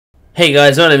Hey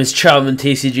guys, my name is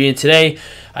CharpmonTCG and today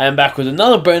I am back with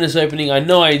another bonus opening. I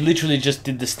know I literally just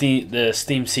did the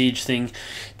Steam Siege thing,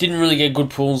 didn't really get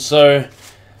good pulls, so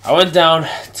I went down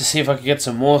to see if I could get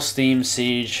some more Steam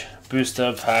Siege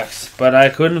booster packs, but I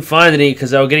couldn't find any because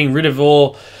they were getting rid of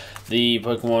all the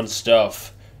Pokemon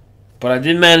stuff. But I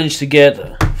did manage to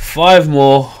get 5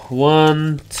 more.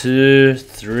 1, 2,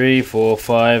 3, 4,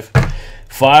 5.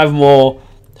 5 more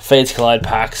Fates Collide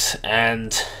packs,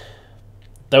 and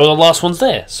they were the last ones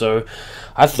there. So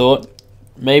I thought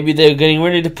maybe they're getting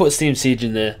ready to put Steam Siege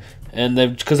in there, and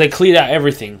because they cleared out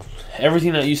everything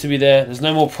that used to be there. There's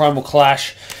no more Primal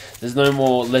Clash. There's no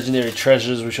more Legendary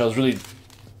Treasures, which I was really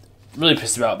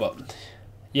pissed about. But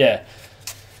yeah,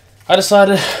 I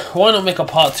decided why not make a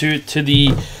part 2 to the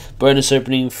bonus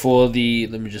opening for the.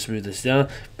 Let me just move this down.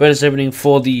 Bonus opening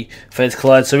for the Fates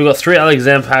Collide. So we got 3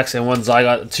 Alakazam packs and 2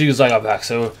 Zygarde packs.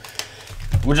 So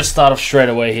we'll just start off straight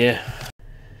away here.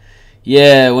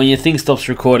 Yeah, when your thing stops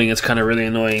recording, it's kind of really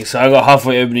annoying. So I got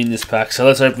halfway opening this pack, so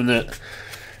let's open it.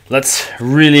 Let's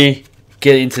really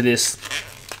get into this.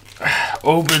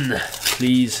 Open,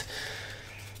 please.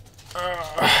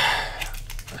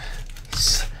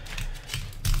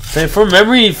 So from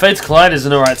memory, Fates Collide is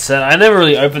an alright set. I never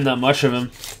really opened that much of them.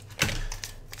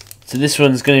 So this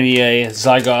one's going to be a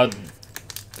Zygarde.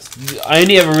 I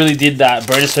only ever really did that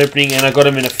bonus opening, and I got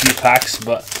them in a few packs,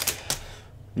 but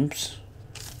oops.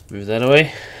 Move that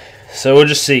away. So we'll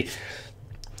just see.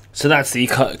 So that's the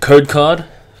code,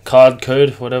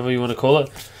 whatever you want to call it.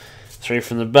 3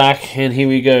 from the back, and here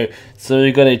we go. So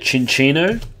we got a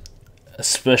Chinchino, a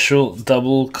special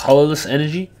double colorless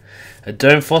energy, a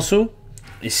Dome Fossil,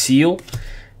 a Seal,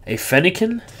 a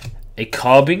Fennekin, a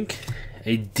Carbink,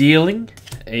 a Dealing,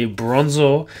 a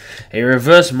Bronzor, a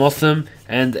Reverse Mothim,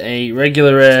 and a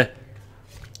regular rare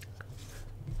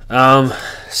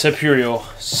Superior.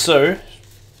 So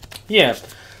yeah,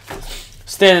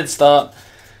 standard start.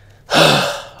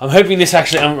 I'm hoping this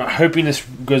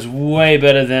goes way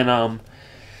better than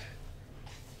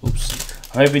oops.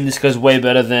 I'm hoping this goes way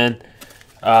better than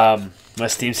my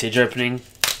Steam Siege opening.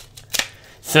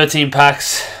 13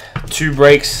 packs, 2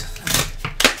 breaks.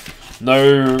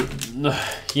 No,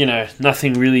 you know,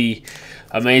 nothing really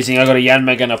amazing. I got a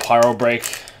Yanmega and a Pyro break.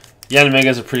 Yanmega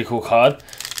is a pretty cool card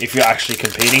if you're actually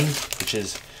competing, which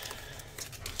is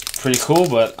pretty cool,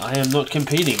 but I am not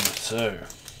competing, so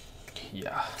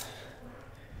yeah.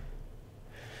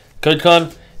 Code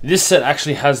card. This set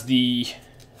actually has the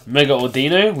Mega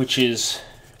Ordino, which is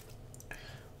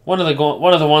one of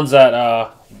the ones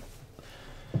that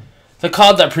the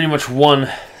card that pretty much won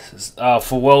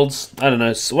for Worlds. I don't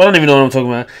know. So I don't even know what I'm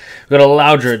talking about. We got a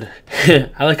Loudred,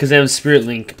 Alakazam Spirit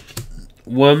Link,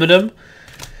 Wormadam,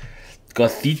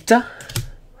 Gothita,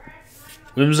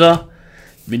 Whimsar,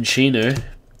 Minchino,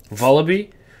 Volibee,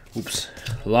 oops,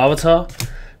 Larvitar,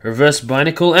 Reverse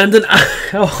Binacle, and an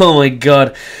oh my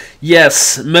god,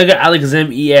 yes, Mega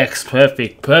Alakazam EX,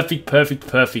 perfect.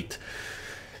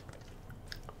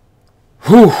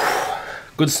 Whew,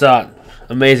 good start,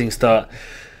 amazing start.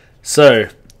 So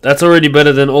that's already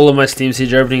better than all of my Steam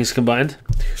Siege openings combined.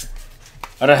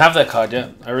 I don't have that card yet.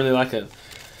 I really like it.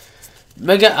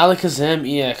 Mega Alakazam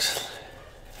EX.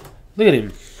 Look at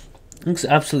him. Looks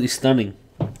absolutely stunning.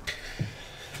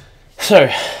 So,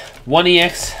 1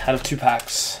 EX out of 2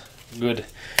 packs. Good.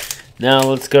 Now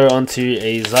let's go on to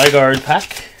a Zygarde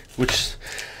pack, which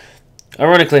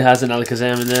ironically has an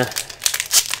Alakazam in there.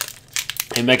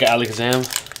 A Mega Alakazam,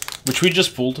 which we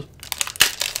just pulled.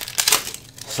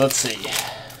 So let's see.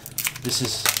 This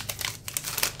is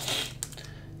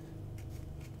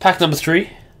pack number 3.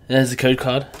 There's the code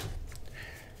card.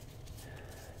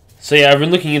 So yeah, I've been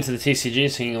looking into the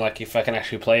TCG, seeing like if I can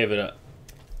actually play it, but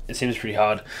it seems pretty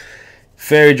hard.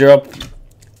 Fairy Drop,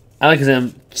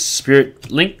 Alakazam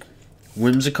Spirit Link,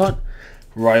 Whimsicott,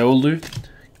 Riolu,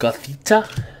 Gothita,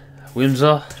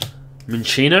 Whimsar,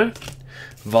 Minchino,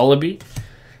 Volibee,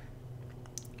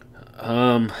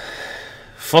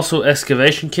 Fossil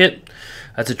Excavation Kit,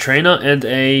 that's a trainer, and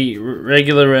a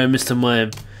regular Mr.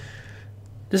 Mime.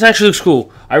 This actually looks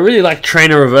cool. I really like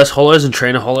trainer reverse holos and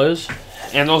trainer holos,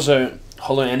 and also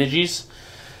holo energies.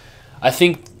 I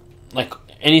think like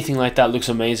anything like that looks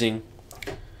amazing.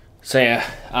 So yeah,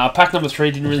 pack number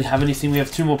 3 didn't really have anything. We have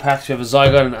 2 more packs. We have a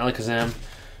Zygarde and an Alakazam.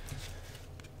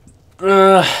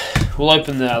 We'll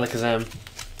open the Alakazam.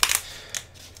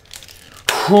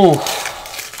 Whew.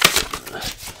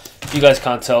 If you guys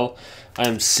can't tell, I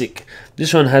am sick.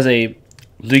 This one has a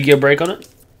Lugia break on it.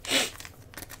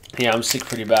 Yeah, I'm sick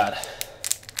pretty bad.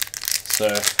 So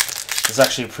it's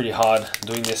actually pretty hard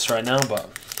doing this right now, but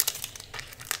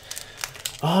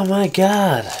oh my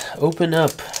god, open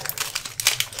up.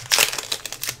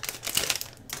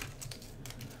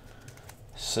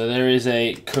 So there is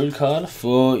a code card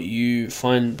for you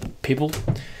fine people.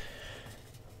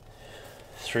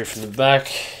 3 from the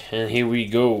back, and here we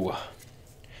go.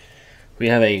 We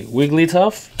have a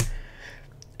Wigglytuff,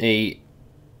 a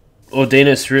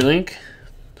Ordino Spirit Link,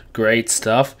 great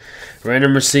stuff,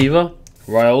 Random Receiver,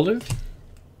 Riolder,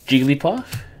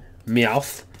 Jigglypuff,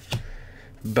 Meowth,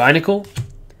 Binacle,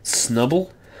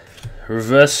 Snubble,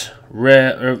 reverse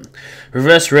rare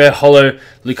holo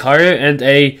Lucario, and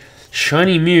a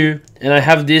shiny Mew. And I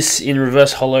have this in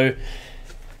reverse holo.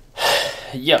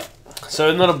 Yep,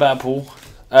 so not a bad pull.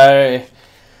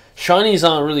 Shinies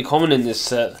aren't really common in this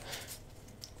set,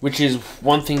 which is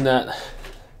one thing that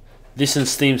this and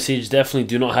Steam Siege definitely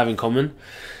do not have in common.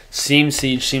 Steam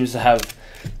Siege seems to have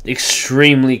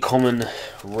extremely common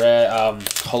rare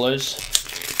holos,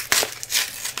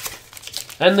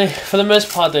 and for the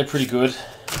most part they're pretty good,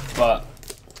 but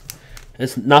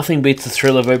it's nothing beats the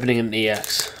thrill of opening an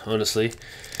EX, honestly,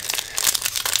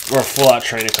 or a full art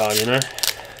trainer card, you know.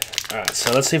 Alright,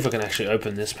 so let's see if we can actually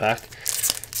open this pack.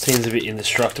 Seems a bit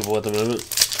indestructible at the moment.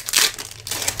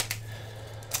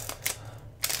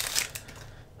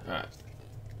 Alright.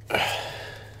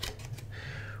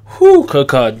 Whew, code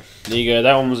card. There you go,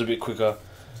 that one was a bit quicker.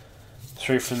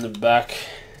 3 from the back.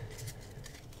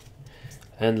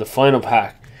 And the final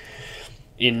pack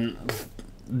in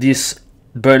this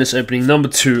bonus opening number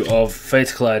 2 of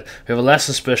Fates Collide. We have a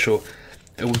Lassa Special,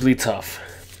 a Wigglytuff,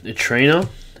 a Trainer,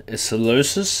 a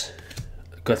Solosis,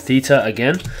 Gothita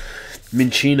again,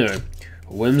 Minchino,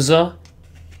 Whismur,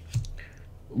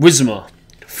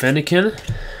 Fennekin,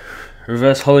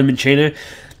 reverse holo Minchino,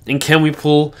 and can we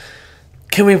pull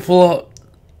out,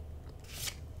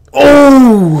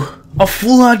 oh, a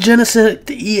full art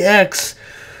Genesect EX.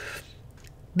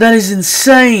 That is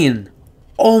insane.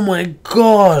 Oh my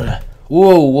god.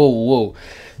 Whoa.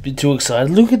 Bit too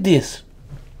excited. Look at this.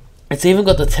 It's even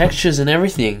got the textures and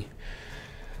everything.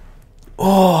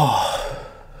 Oh.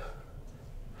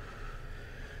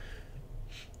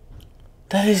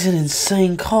 That is an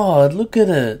insane card. Look at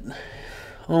it.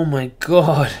 Oh my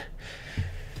god.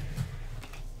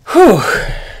 Whew.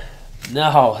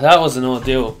 Now, that was an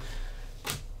ordeal.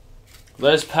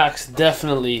 Those packs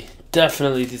definitely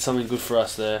did something good for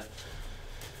us there.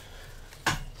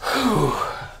 Whew.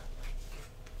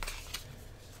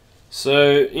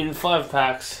 So, in 5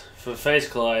 packs for Fates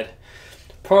Collide,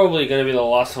 probably going to be the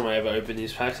last time I ever open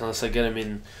these packs, unless I get them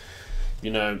in, you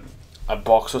know, a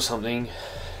box or something.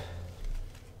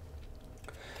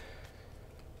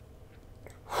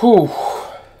 Whew.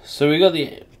 So we got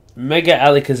the Mega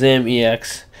Alakazam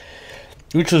EX,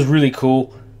 which was really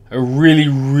cool. A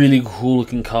really cool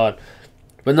looking card.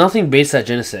 But nothing beats that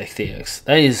Genesect EX.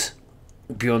 That is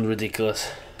beyond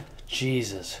ridiculous.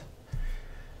 Jesus.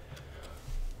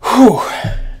 Whew.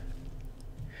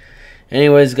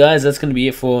 Anyways, guys, that's going to be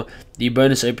it for the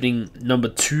bonus opening number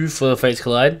 2 for the Fates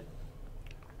Collide.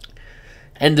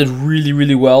 Ended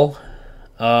really well.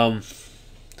 And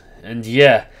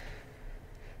yeah.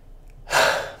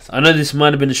 I know this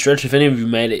might have been a stretch if any of you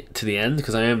made it to the end,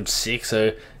 because I am sick,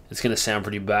 so it's going to sound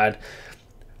pretty bad.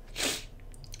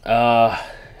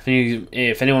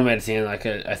 If anyone made it to the end,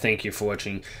 I thank you for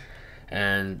watching.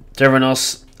 And to everyone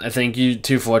else, I thank you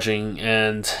too for watching.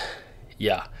 And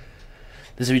yeah,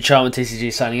 this will be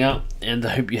CharpmonTCG signing out. And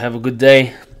I hope you have a good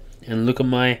day. And look at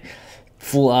my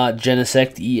full art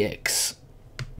Genesect EX.